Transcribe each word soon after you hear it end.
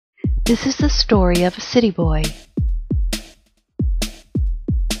This is the story of a city boy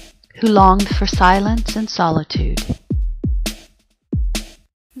who longed for silence and solitude.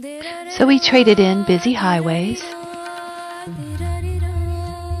 So he traded in busy highways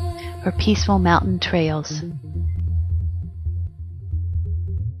for peaceful mountain trails,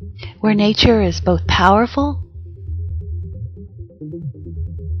 where nature is both powerful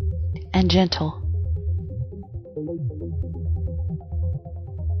and gentle,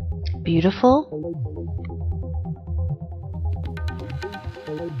 beautiful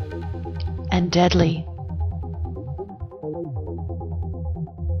and deadly.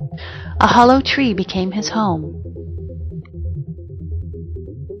 A hollow tree became his home,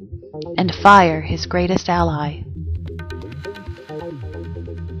 and fire his greatest ally.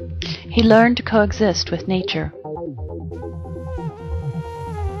 He learned to coexist with nature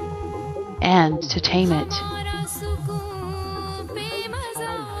and to tame it.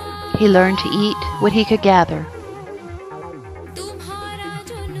 He learned to eat what he could gather,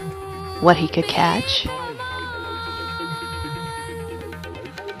 what he could catch,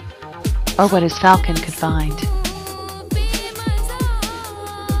 or what his falcon could find.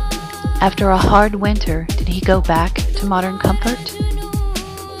 After a hard winter, did he go back to modern comfort?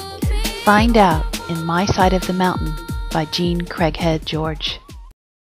 Find out in My Side of the Mountain by Jean Craighead George.